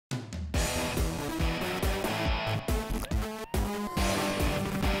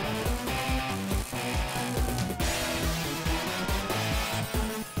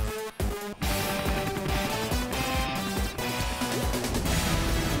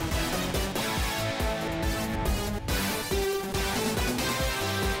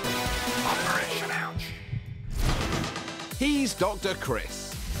He's Dr.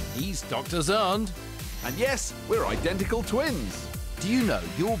 Chris. He's Dr. Xand. And yes, we're identical twins. Do you know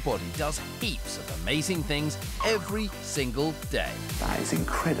your body does heaps of amazing things every single day? That is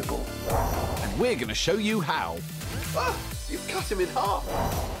incredible. And we're going to show you how. Ah, you've cut him in half.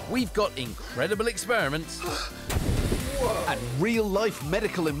 We've got incredible experiments And real-life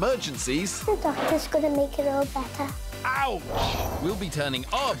medical emergencies. The doctor's gonna make it all better. Ouch! We'll be turning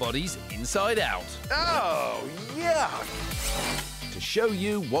our bodies inside out Oh, yeah! To show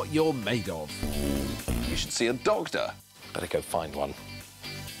you what you're made of. You should see a doctor. Better go find one.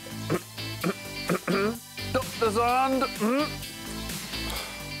 Dr. Xand.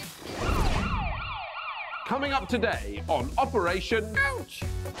 Coming up today on Operation... Ouch!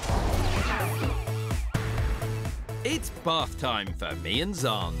 It's bath time for me and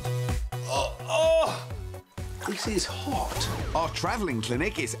Xand. This is hot. Our travelling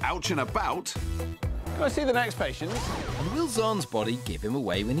clinic is ouch and about. Can I see the next patient? And will Xand's body give him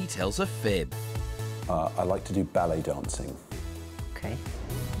away when he tells a fib? I like to do ballet dancing. Okay.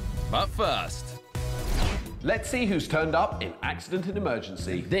 But first, Let's see who's turned up in accident and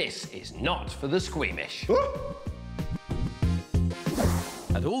emergency. This is not for the squeamish.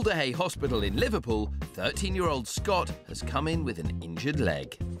 at Alderhay Hospital in Liverpool, 13-year-old Scott has come in with an injured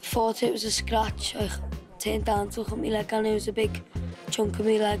leg. Thought it was a scratch. I turned down to look at my leg and there was a big chunk of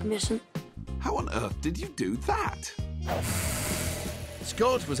my leg missing. How on earth did you do that?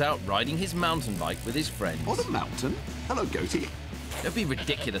 Scott was out riding his mountain bike with his friends. On a mountain? Hello, Goatee. Don't be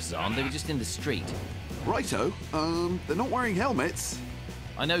ridiculous, Xand. They were just in the street. Righto. They're not wearing helmets.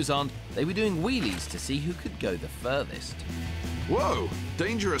 I know, Xand. They were doing wheelies to see who could go the furthest. Whoa,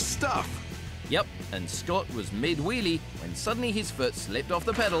 dangerous stuff. Yep, and Scott was mid-wheelie when suddenly his foot slipped off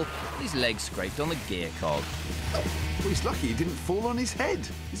the pedal and his leg scraped on the gear cog. Well, he's lucky he didn't fall on his head.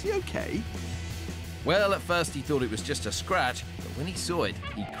 Is he okay? Well, at first he thought it was just a scratch, but when he saw it,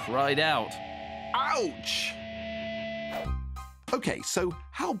 he cried out. Ouch! Okay, so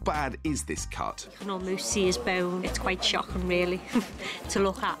how bad is this cut? You can almost see his bone. It's quite shocking, really, to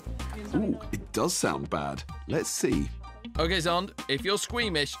look at. Ooh, it does sound bad. Let's see. OK, Xand, if you're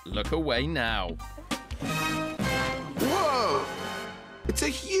squeamish, look away now. Whoa! It's a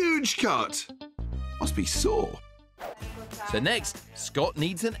huge cut. Must be sore. So next, Scott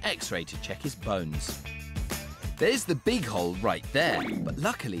needs an X-ray to check his bones. There's the big hole right there, but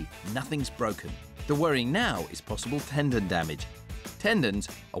luckily, nothing's broken. The worry now is possible tendon damage. Tendons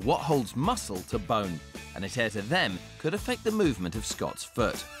are what holds muscle to bone, and a tear to them could affect the movement of Scott's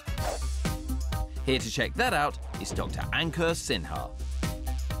foot. Here to check that out is Dr. Ankur Sinha.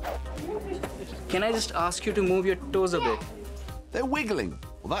 Can I just ask you to move your toes a bit? They're wiggling.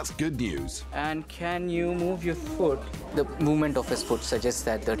 Well, that's good news. And can you move your foot? The movement of his foot suggests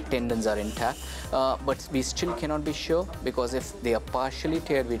that the tendons are intact, but we still cannot be sure because if they are partially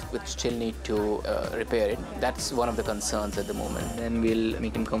teared, we still need to repair it. That's one of the concerns at the moment. Then we'll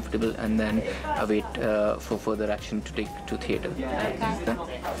make him comfortable and then await for further action to take to theatre.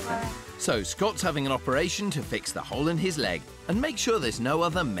 So Scott's having an operation to fix the hole in his leg and make sure there's no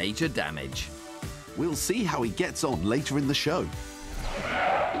other major damage. We'll see how he gets on later in the show.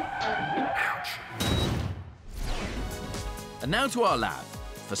 And now to our lab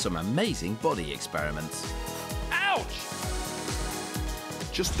for some amazing body experiments. Ouch!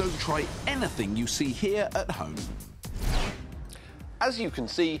 Just don't try anything you see here at home. As you can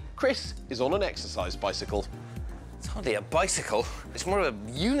see, Chris is on an exercise bicycle. It's hardly a bicycle. It's more of a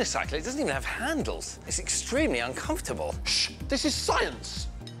unicycle. It doesn't even have handles. It's extremely uncomfortable. Shh! This is science!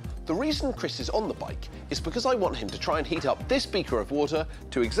 The reason Chris is on the bike is because I want him to try and heat up this beaker of water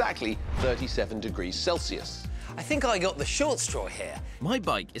to exactly 37 degrees Celsius. I think I got the short straw here. My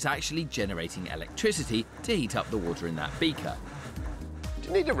bike is actually generating electricity to heat up the water in that beaker. Do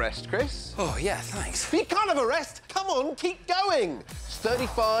you need a rest, Chris? Oh, yeah, thanks. You can't have a rest! Come on, keep going! It's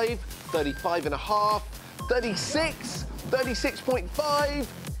 35, 35 and a half, 36, 36.5,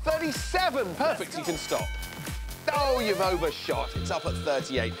 37. Perfect, you can stop. Oh, you've overshot. It's up at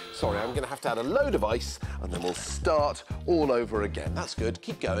 38. Sorry, I'm going to have to add a load of ice and then we'll start all over again. That's good.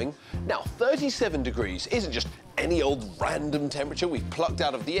 Keep going. Now, 37 degrees isn't just any old random temperature we've plucked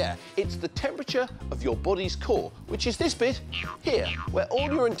out of the air. It's the temperature of your body's core, which is this bit here, where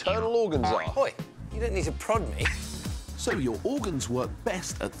all your internal organs are. Oi, you don't need to prod me. So your organs work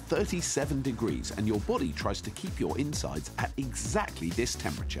best at 37 degrees and your body tries to keep your insides at exactly this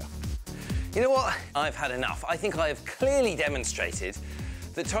temperature. You know what? I've had enough. I think I have clearly demonstrated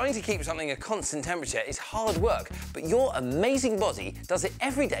that trying to keep something a constant temperature is hard work, but your amazing body does it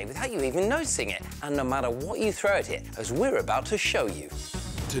every day without you even noticing it, and no matter what you throw at it, as we're about to show you.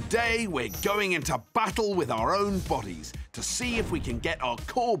 Today, we're going into battle with our own bodies to see if we can get our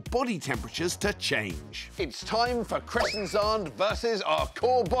core body temperatures to change. It's time for Chris and Xand versus our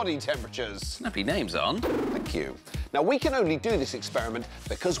core body temperatures. Snappy names, Xand. Thank you. Now, we can only do this experiment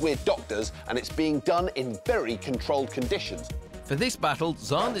because we're doctors and it's being done in very controlled conditions. For this battle,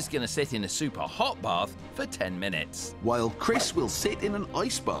 Xand is going to sit in a super hot bath for 10 minutes. While Chris will sit in an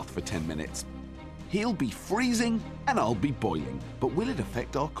ice bath for 10 minutes. He'll be freezing and I'll be boiling. But will it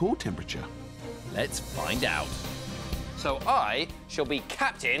affect our core temperature? Let's find out. So I shall be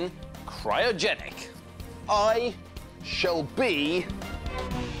Captain Cryogenic. I shall be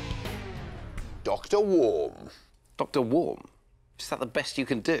Dr. Warm. Dr. Warm? Is that the best you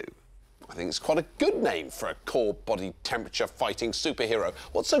can do? I think it's quite a good name for a core body temperature fighting superhero.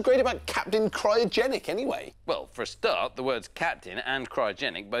 What's so great about Captain Cryogenic anyway? Well, for a start, the words captain and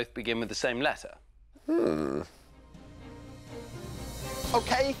cryogenic both begin with the same letter.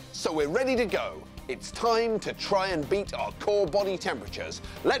 OK, so we're ready to go. It's time to try and beat our core body temperatures.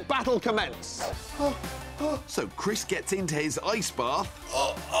 Let battle commence. So Chris gets into his ice bath.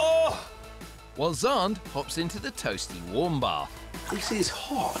 While Xand hops into the toasty warm bath. This is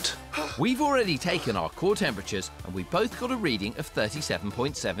hot. We've already taken our core temperatures and we've both got a reading of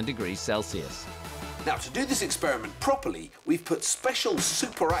 37.7 degrees Celsius. Now, to do this experiment properly, we've put special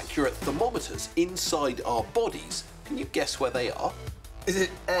super accurate thermometers inside our bodies. Can you guess where they are? Is it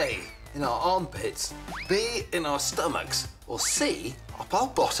A, in our armpits, B, in our stomachs, or C, up our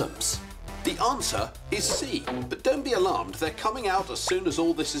bottoms? The answer is C, but don't be alarmed, they're coming out as soon as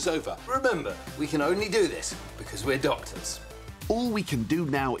all this is over. Remember, we can only do this because we're doctors. All we can do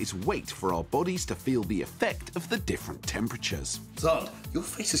now is wait for our bodies to feel the effect of the different temperatures. Xand, your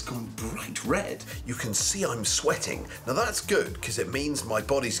face has gone bright red. You can see I'm sweating. Now that's good, because it means my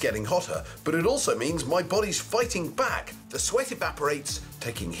body's getting hotter, but it also means my body's fighting back. The sweat evaporates,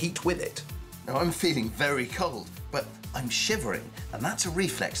 taking heat with it. Now I'm feeling very cold, but I'm shivering, and that's a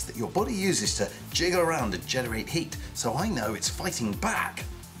reflex that your body uses to jiggle around and generate heat, so I know it's fighting back.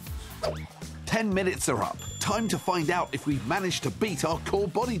 10 minutes are up. Time to find out if we've managed to beat our core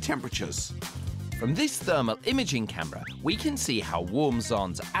body temperatures. From this thermal imaging camera, we can see how warm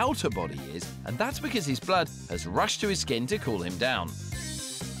Xand's outer body is, and that's because his blood has rushed to his skin to cool him down.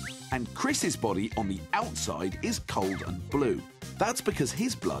 And Chris's body on the outside is cold and blue. That's because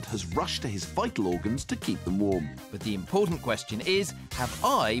his blood has rushed to his vital organs to keep them warm. But the important question is, have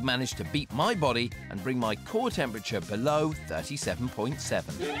I managed to beat my body and bring my core temperature below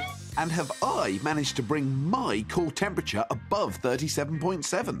 37.7? And have I managed to bring my core temperature above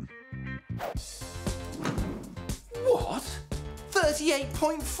 37.7? What?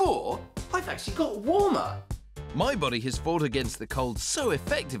 38.4? I've actually got warmer. My body has fought against the cold so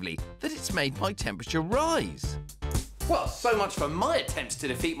effectively that it's made my temperature rise. Well, so much for my attempts to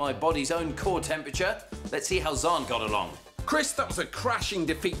defeat my body's own core temperature. Let's see how Xand got along. Chris, that was a crashing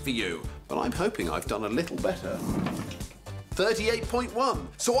defeat for you, but I'm hoping I've done a little better. 38.1.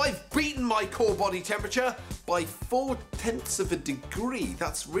 So I've beaten my core body temperature by 0.4 of a degree.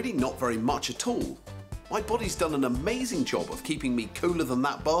 That's really not very much at all. My body's done an amazing job of keeping me cooler than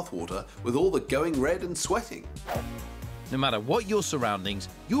that bathwater with all the going red and sweating. No matter what your surroundings,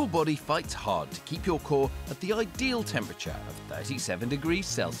 your body fights hard to keep your core at the ideal temperature of 37 degrees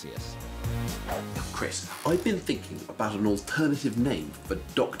Celsius. Now, Chris, I've been thinking about an alternative name for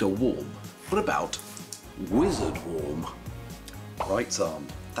Dr. Warm. What about Wizard Warm? Right, Xand.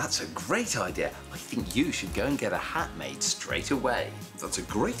 That's a great idea. I think you should go and get a hat made straight away. That's a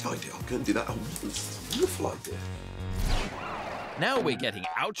great idea. I'll go and do that. Oh, wonderful idea. Now we're getting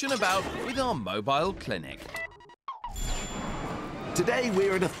out and about with our mobile clinic. Today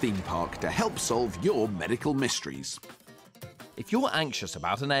we're at a theme park to help solve your medical mysteries. If you're anxious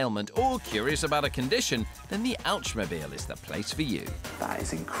about an ailment or curious about a condition, then the Ouchmobile is the place for you. That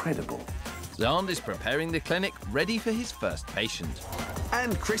is incredible. Xand is preparing the clinic ready for his first patient.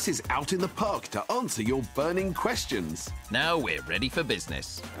 And Chris is out in the park to answer your burning questions. Now we're ready for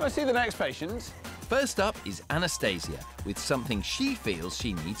business. Can I see the next patient? First up is Anastasia, with something she feels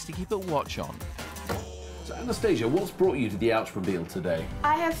she needs to keep a watch on. So, Anastasia, what's brought you to the Ouchmobile today?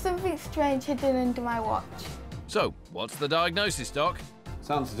 I have something strange hidden under my watch. So, what's the diagnosis, Doc?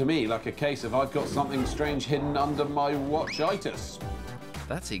 Sounds to me like a case of I've got something strange hidden under my watchitis.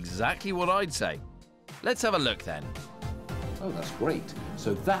 That's exactly what I'd say. Let's have a look then. Oh, that's great.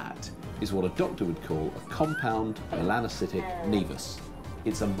 So that is what a doctor would call a compound melanocytic nevus.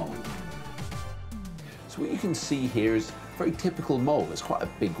 It's a mole. So what you can see here is a very typical mole. It's quite a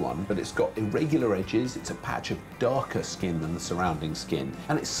big one, but it's got irregular edges. It's a patch of darker skin than the surrounding skin,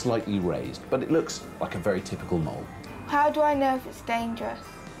 and it's slightly raised, but it looks like a very typical mole. How do I know if it's dangerous?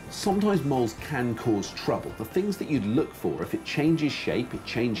 Sometimes moles can cause trouble. The things that you'd look for, if it changes shape, it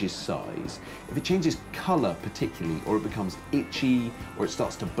changes size, if it changes colour particularly, or it becomes itchy, or it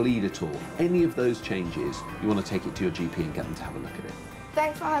starts to bleed at all, any of those changes, you want to take it to your GP and get them to have a look at it.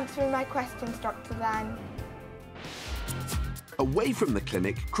 Thanks for answering my questions, Dr. Xand. Away from the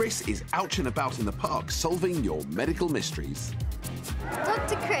clinic, Chris is out and about in the park solving your medical mysteries.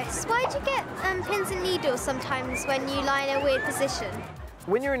 Dr. Chris, why do you get pins and needles sometimes when you lie in a weird position?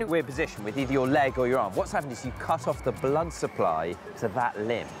 When you're in a weird position with either your leg or your arm, what's happened is you cut off the blood supply to that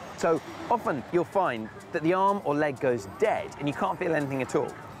limb. So often you'll find that the arm or leg goes dead and you can't feel anything at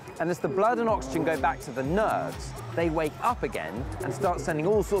all. And as the blood and oxygen go back to the nerves, they wake up again and start sending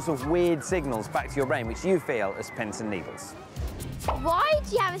all sorts of weird signals back to your brain, which you feel as pins and needles. Why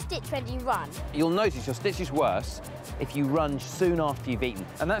do you have a stitch when you run? You'll notice your stitch is worse if you run soon after you've eaten.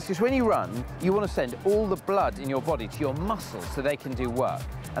 And that's because when you run, you want to send all the blood in your body to your muscles so they can do work.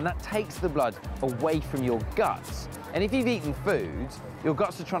 And that takes the blood away from your guts. And if you've eaten food, your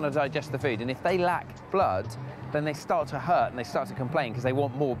guts are trying to digest the food. And if they lack blood, then they start to hurt and they start to complain because they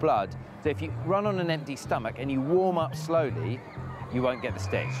want more blood. So if you run on an empty stomach and you warm up slowly, you won't get the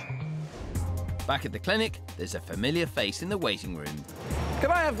stitch. Back at the clinic, there's a familiar face in the waiting room.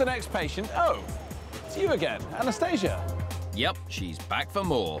 Can I have the next patient? Oh, it's you again, Anastasia. Yep, she's back for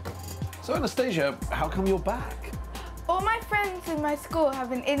more. So, Anastasia, how come you're back? All my friends in my school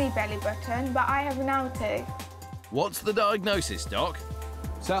have an innie belly button, but I have now too. What's the diagnosis, Doc?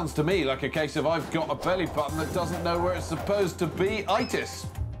 Sounds to me like a case of I've got a belly button that doesn't know where it's supposed to be, itis.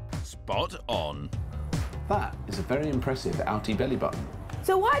 Spot on. That is a very impressive outie belly button.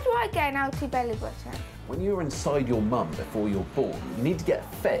 So why do I get an outie belly button? When you're inside your mum before you're born, you need to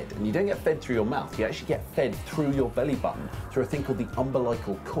get fed, and you don't get fed through your mouth, you actually get fed through your belly button, through a thing called the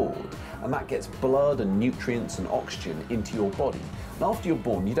umbilical cord, and that gets blood and nutrients and oxygen into your body. And after you're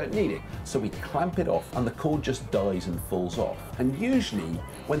born, you don't need it, so we clamp it off, and the cord just dies and falls off. And usually,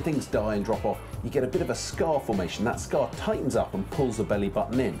 when things die and drop off, you get a bit of a scar formation. That scar tightens up and pulls the belly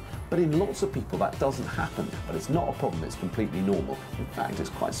button in. But in lots of people, that doesn't happen, but it's not a problem, it's completely normal. In fact, it's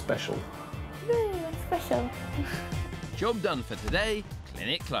quite special. Special. Job done for today,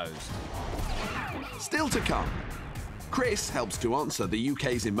 clinic closed. Still to come, Chris helps to answer the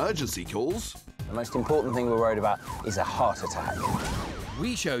UK's emergency calls. The most important thing we're worried about is a heart attack.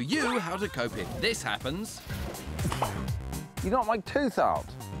 We show you how to cope if this happens. You knocked my tooth out.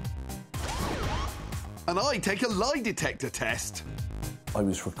 And I take a lie detector test. I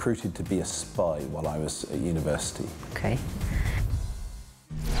was recruited to be a spy while I was at university. Okay.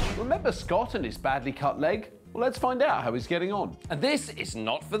 Remember Scott and his badly cut leg? Well, let's find out how he's getting on. And this is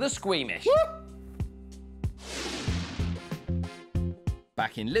not for the squeamish.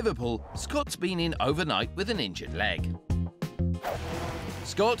 Back in Liverpool, Scott's been in overnight with an injured leg.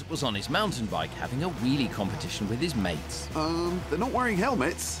 Scott was on his mountain bike having a wheelie competition with his mates. They're not wearing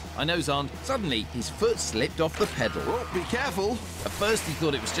helmets. I know, Xand. Suddenly, his foot slipped off the pedal. Oh, be careful. At first, he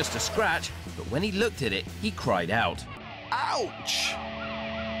thought it was just a scratch, but when he looked at it, he cried out. Ouch!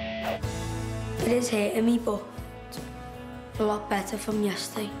 It is hurting me, but a lot better from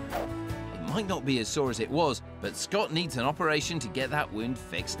yesterday. It might not be as sore as it was, but Scott needs an operation to get that wound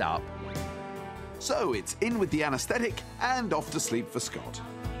fixed up. So it's in with the anaesthetic and off to sleep for Scott.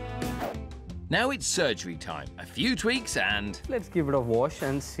 Now it's surgery time. A few tweaks and... Let's give it a wash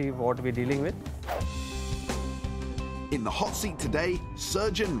and see what we're dealing with. In the hot seat today,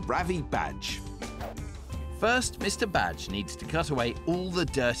 surgeon Ravi Badge. First, Mr. Badge needs to cut away all the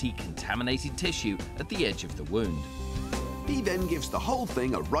dirty, contaminated tissue at the edge of the wound. He then gives the whole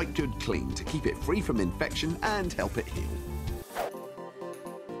thing a right good clean to keep it free from infection and help it heal.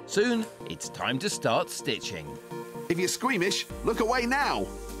 Soon, it's time to start stitching. If you're squeamish, look away now.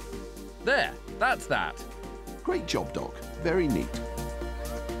 There, that's that. Great job, Doc. Very neat.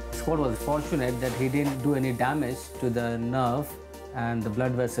 Scott was fortunate that he didn't do any damage to the nerve and the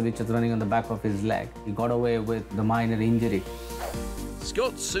blood vessel which is running on the back of his leg. He got away with the minor injury.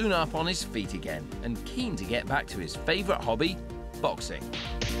 Scott's soon up on his feet again and keen to get back to his favourite hobby, boxing.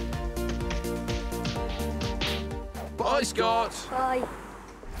 Bye, Scott. Bye.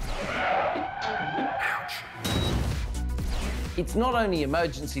 It's not only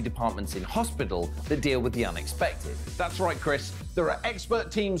emergency departments in hospital that deal with the unexpected. That's right, Chris. There are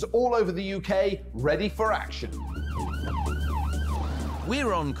expert teams all over the UK ready for action.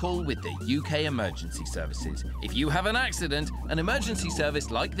 We're on call with the UK Emergency Services. If you have an accident, an emergency service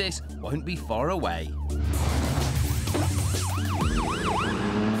like this won't be far away.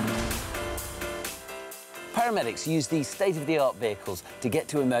 Paramedics use these state-of-the-art vehicles to get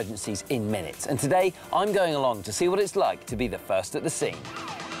to emergencies in minutes. And today, I'm going along to see what it's like to be the first at the scene.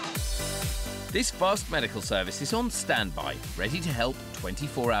 This fast medical service is on standby, ready to help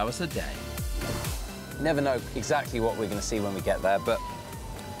 24 hours a day. Never know exactly what we're going to see when we get there, but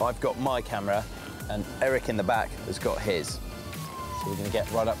I've got my camera and Eric in the back has got his. So we're going to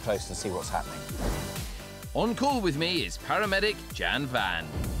get right up close and see what's happening. On call with me is paramedic Xand.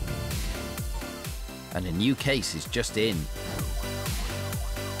 And a new case is just in.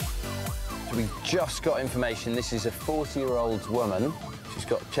 So we've just got information. This is a 40-year-old woman. She's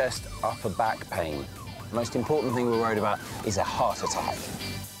got chest, upper back pain. The most important thing we're worried about is a heart attack.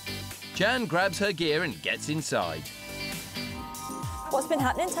 Xand grabs her gear and gets inside. What's been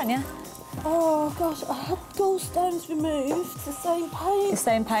happening, Tanya? Oh, gosh, I had gallstones removed. It's the same pain. The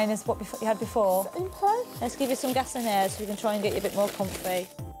same pain as what you had before? Same pain. Let's give you some gas and air so we can try and get you a bit more comfy.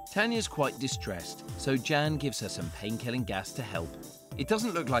 Tanya's quite distressed, so Xand gives her some pain-killing gas to help. It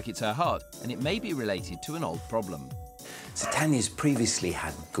doesn't look like it's her heart, and it may be related to an old problem. So Tanya's previously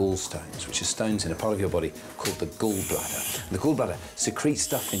had gallstones, which are stones in a part of your body called the gallbladder. And the gallbladder secretes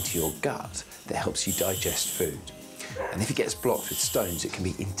stuff into your gut that helps you digest food. And if it gets blocked with stones, it can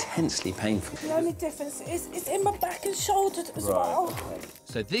be intensely painful. The only difference is it's in my back and shoulder as well.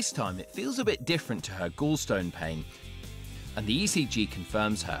 So this time it feels a bit different to her gallstone pain, and the ECG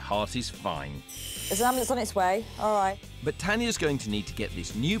confirms her heart is fine. There's an ambulance on its way, all right. But Tanya's going to need to get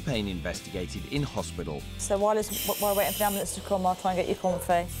this new pain investigated in hospital. So while we're waiting for the ambulance to come, I'll try and get you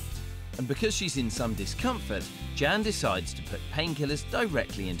comfy. And because she's in some discomfort, Xand decides to put painkillers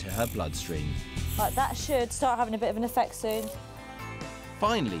directly into her bloodstream. Right, that should start having a bit of an effect soon.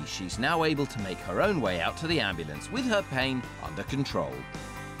 Finally, she's now able to make her own way out to the ambulance with her pain under control.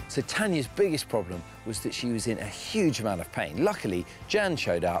 So Tanya's biggest problem was that she was in a huge amount of pain. Luckily, Xand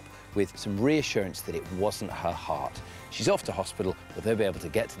showed up with some reassurance that it wasn't her heart. She's off to hospital, but they'll be able to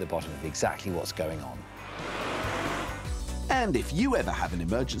get to the bottom of exactly what's going on. And if you ever have an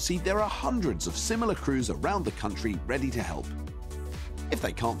emergency, there are hundreds of similar crews around the country ready to help. If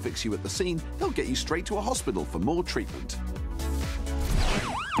they can't fix you at the scene, they'll get you straight to a hospital for more treatment.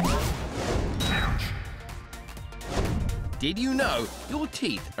 Did you know your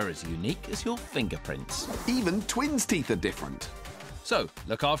teeth are as unique as your fingerprints? Even twins' teeth are different. So,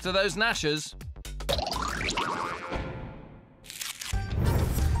 look after those gnashers.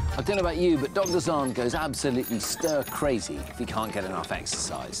 I don't know about you, but Dr. Xand goes absolutely stir-crazy if he can't get enough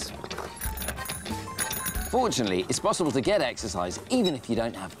exercise. Fortunately, it's possible to get exercise even if you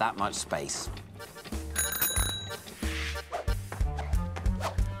don't have that much space.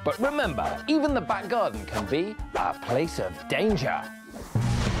 But remember, even the back garden can be a place of danger.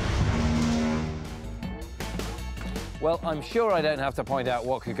 Well, I'm sure I don't have to point out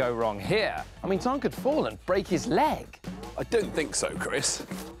what could go wrong here. I mean, Xand could fall and break his leg. I don't think so, Chris.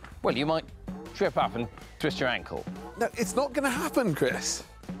 Well, you might trip up and twist your ankle. No, it's not going to happen, Chris.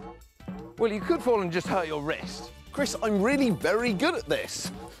 Well, you could fall and just hurt your wrist. Chris, I'm really very good at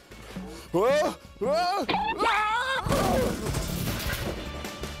this. Whoa! Whoa!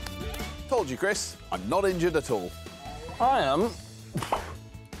 Told you, Chris. I'm not injured at all. I am.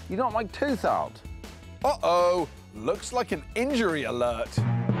 You knocked my tooth out. Uh-oh. Looks like an injury alert.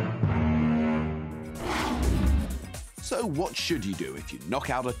 So what should you do if you knock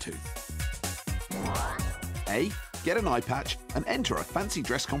out a tooth? A. Get an eye patch and enter a fancy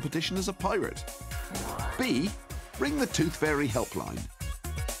dress competition as a pirate. B. Ring the Tooth Fairy helpline.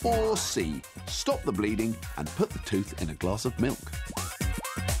 Or C. Stop the bleeding and put the tooth in a glass of milk.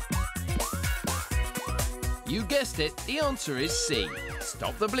 You guessed it, the answer is C.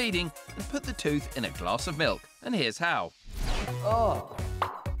 Stop the bleeding and put the tooth in a glass of milk. And here's how. Oh,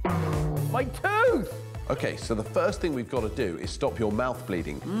 my tooth! OK, so the first thing we've got to do is stop your mouth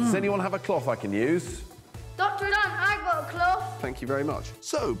bleeding. Does anyone have a cloth I can use? Dr. Dunn, I've got a cloth. Thank you very much.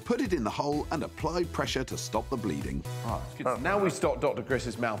 So put it in the hole and apply pressure to stop the bleeding. Now we've stopped Dr.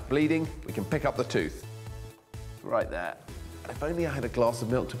 Chris's mouth bleeding, we can pick up the tooth. Right there. If only I had a glass of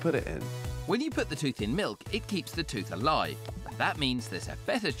milk to put it in. When you put the tooth in milk, it keeps the tooth alive. That means there's a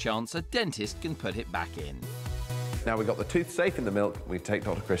better chance a dentist can put it back in. Now we've got the tooth safe in the milk, we take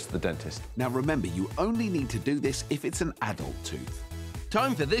Dr. Chris to the dentist. Now remember, you only need to do this if it's an adult tooth.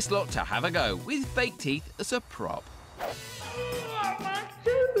 Time for this lot to have a go, with fake teeth as a prop.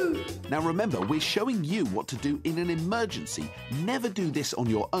 Now remember, we're showing you what to do in an emergency. Never do this on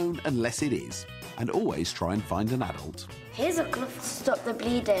your own unless it is. And always try and find an adult. Here's a cloth to stop the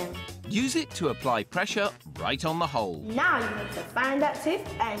bleeding. Use it to apply pressure right on the hole. Now you need to find that tooth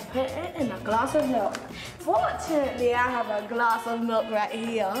and put it in a glass of milk. Fortunately, I have a glass of milk right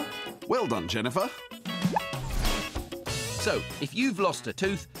here. Well done, Jennifer. So, if you've lost a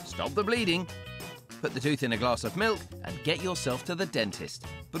tooth, stop the bleeding put the tooth in a glass of milk and get yourself to the dentist.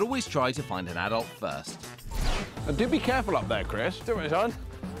 But always try to find an adult first. And do be careful up there, Chris. Do it, son.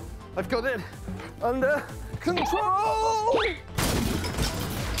 I've got it under control!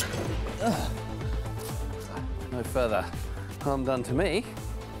 No further harm done to me.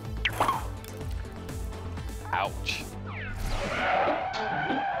 Ouch.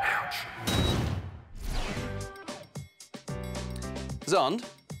 Ouch. Xand,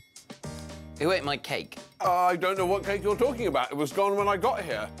 who ate my cake? I don't know what cake you're talking about. It was gone when I got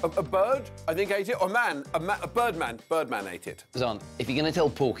here. A bird, I think, ate it. Or a birdman. Birdman ate it. Xand, if you're going to tell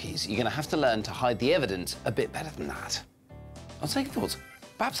porkies, you're going to have to learn to hide the evidence a bit better than that. On second thoughts,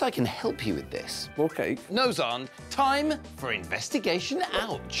 perhaps I can help you with this. More cake? No, Xand. Time for investigation.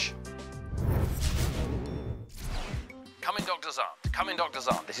 Ouch. Come in, Dr. Xand. Come in, Dr.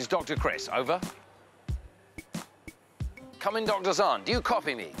 Xand. This is Dr. Chris. Over. Come in, Dr. Xand. Do you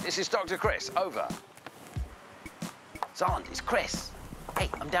copy me? This is Dr. Chris. Over. Xand, it's Chris. Hey,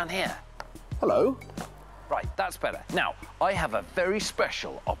 I'm down here. Hello. Right, that's better. Now, I have a very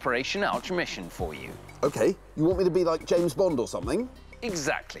special Operation Ouch mission for you. OK, you want me to be like James Bond or something?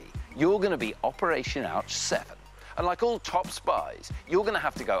 Exactly. You're going to be Operation Ouch 7. And like all top spies, you're going to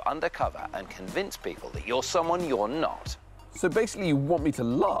have to go undercover and convince people that you're someone you're not. So basically you want me to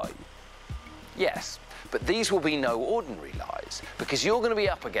lie? Yes, but these will be no ordinary lies, because you're going to be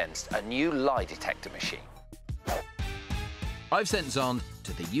up against a new lie detector machine. I've sent Xand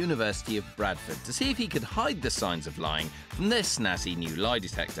to the University of Bradford to see if he could hide the signs of lying from their snazzy new lie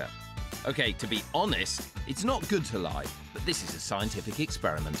detector. OK, to be honest, it's not good to lie, but this is a scientific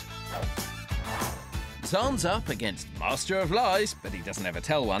experiment. Xand's up against Master of Lies, but he doesn't ever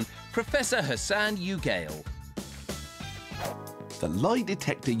tell one, Professor Xand Ugale. The lie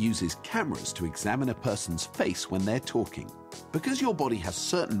detector uses cameras to examine a person's face when they're talking. Because your body has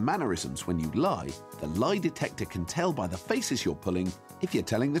certain mannerisms when you lie, the lie detector can tell by the faces you're pulling if you're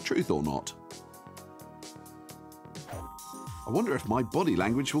telling the truth or not. I wonder if my body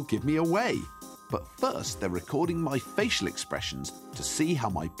language will give me away. But first, they're recording my facial expressions to see how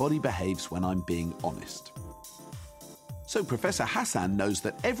my body behaves when I'm being honest. So Professor Hassan knows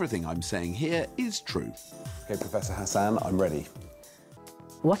that everything I'm saying here is true. OK, Professor Hassan, I'm ready.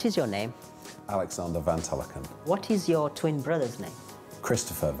 What is your name? Alexander Van Tulleken. What is your twin brother's name?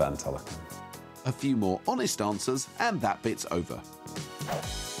 Christopher Van Tulleken. A few more honest answers and that bit's over.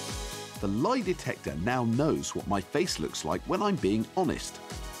 The lie detector now knows what my face looks like when I'm being honest.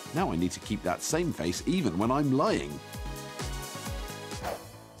 Now I need to keep that same face even when I'm lying.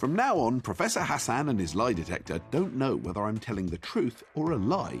 From now on, Professor Hassan and his lie detector don't know whether I'm telling the truth or a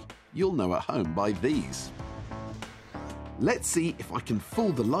lie. You'll know at home by these. Let's see if I can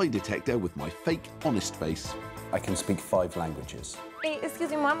fool the lie detector with my fake honest face. I can speak 5 languages.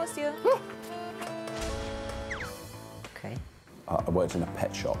 Excusez-moi, monsieur. Okay. I worked in a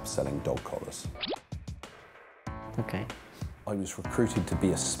pet shop selling dog collars. Okay. I was recruited to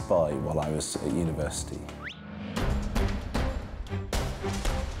be a spy while I was at university.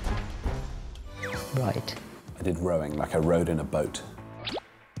 Right. I did rowing, like I rowed in a boat.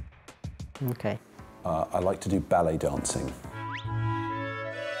 Okay. I like to do ballet dancing.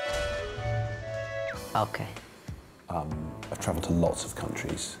 Okay. I've travelled to lots of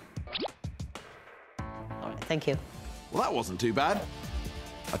countries. All right, thank you. Well, that wasn't too bad.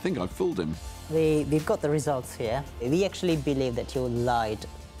 I think I fooled him. We've got the results here. We actually believe that you lied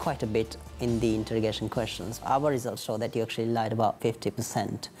quite a bit in the interrogation questions. Our results show that you actually lied about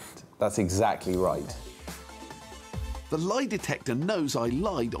 50%. That's exactly right. The lie detector knows I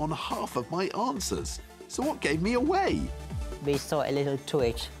lied on half of my answers. So what gave me away? We saw a little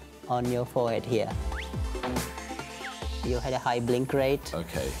twitch on your forehead here. You had a high blink rate.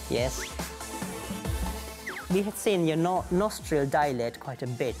 OK. Yes. We had seen your nostril dilate quite a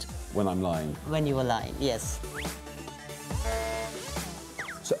bit. When I'm lying? When you were lying, yes.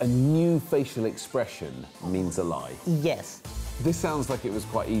 So a new facial expression means a lie? Yes. This sounds like it was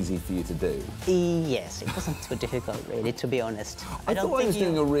quite easy for you to do. Yes, it wasn't too difficult, really, to be honest. I thought I was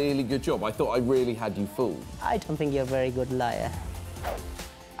doing a really good job. I thought I really had you fooled. I don't think you're a very good liar.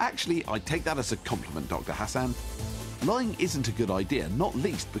 Actually, I take that as a compliment, Dr. Hassan. Lying isn't a good idea, not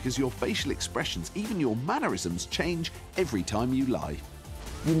least because your facial expressions, even your mannerisms, change every time you lie.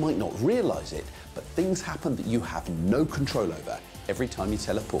 You might not realise it, but things happen that you have no control over every time you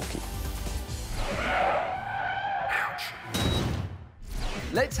tell a porky.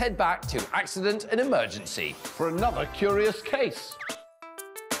 Let's head back to Accident and Emergency for another curious case.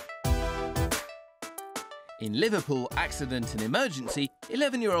 In Liverpool Accident and Emergency,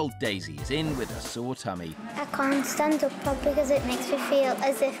 11-year-old Daisy is in with a sore tummy. I can't stand up properly because it makes me feel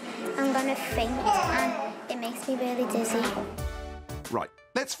as if I'm going to faint and it makes me really dizzy. Right,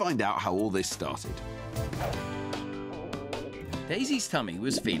 let's find out how all this started. Daisy's tummy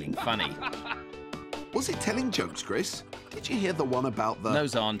was feeling funny. Was it telling jokes, Chris? Did you hear the one about the... No,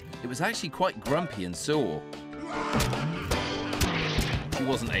 Xand, it was actually quite grumpy and sore. She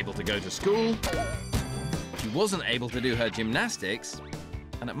wasn't able to go to school. She wasn't able to do her gymnastics.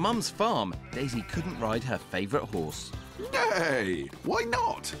 And at Mum's farm, Daisy couldn't ride her favourite horse. Nay, why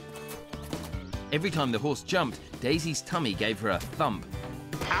not? Every time the horse jumped, Daisy's tummy gave her a thump.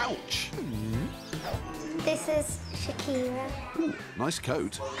 Ouch! This is Shakira. Nice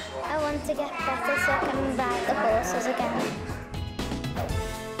coat. I want to get better so I can ride the horses again.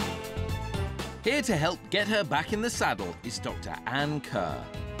 Here to help get her back in the saddle is Dr. Anne Kerr.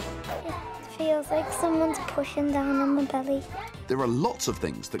 It feels like someone's pushing down on my belly. There are lots of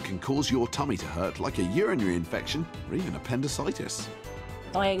things that can cause your tummy to hurt, like a urinary infection or even appendicitis.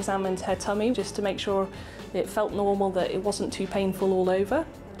 I examined her tummy just to make sure it felt normal, that it wasn't too painful all over,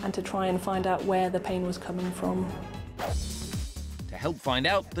 and to try and find out where the pain was coming from. To help find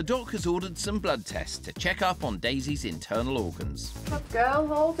out, the doc has ordered some blood tests to check up on Daisy's internal organs. Good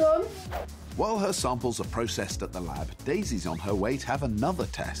girl, all done. While her samples are processed at the lab, Daisy's on her way to have another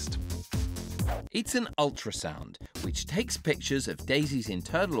test. It's an ultrasound, which takes pictures of Daisy's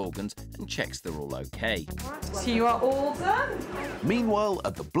internal organs and checks they're all okay. So you are all done. Meanwhile,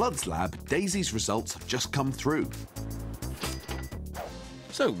 at the Bloods lab, Daisy's results have just come through.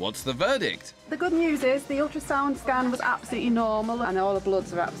 So what's the verdict? The good news is the ultrasound scan was absolutely normal and all the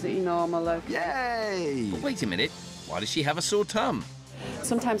bloods are absolutely normal. Okay. Yay! Wait a minute, why does she have a sore tum?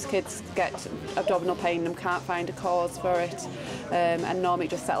 Sometimes kids get abdominal pain and can't find a cause for it, and normally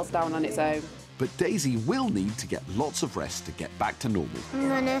it just settles down on its own. But Daisy will need to get lots of rest to get back to normal. I'm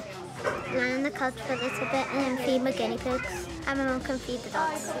going to lie on the couch for a little bit and then feed my guinea pigs. And my mum can feed the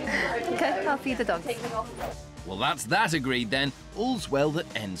dogs. OK, I'll feed the dogs. Well, that's that agreed then. All's well that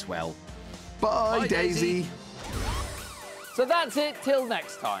ends well. Bye, Daisy. So that's it till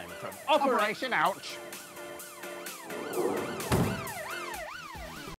next time from Operation Ouch.